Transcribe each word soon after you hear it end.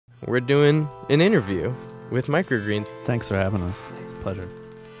we're doing an interview with Microgreens. Thanks for having us. It's a pleasure.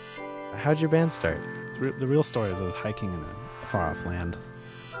 How'd your band start? The real story is I was hiking in a far-off land,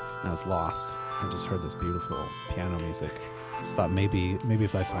 and I was lost. I just heard this beautiful piano music. Just thought maybe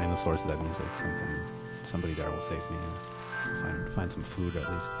if I find the source of that music, somebody there will save me and find some food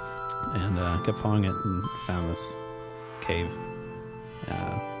at least. And kept following it and found this cave.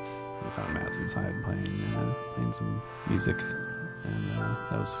 I found Matt's inside playing some music, and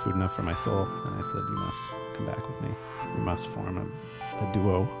that was food enough for my soul. And I said, "You must come back with me. We must form a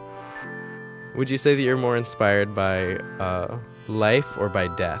duo." Would you say that you're more inspired by life or by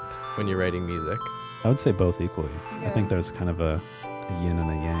death when you're writing music? I would say both equally. I think there's kind of a yin and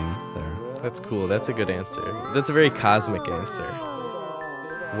a yang there. That's cool. That's a good answer. That's a very cosmic answer.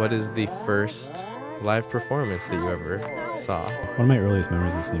 What is the first live performance that you ever saw? One of my earliest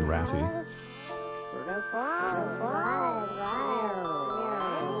memories is seeing Raffi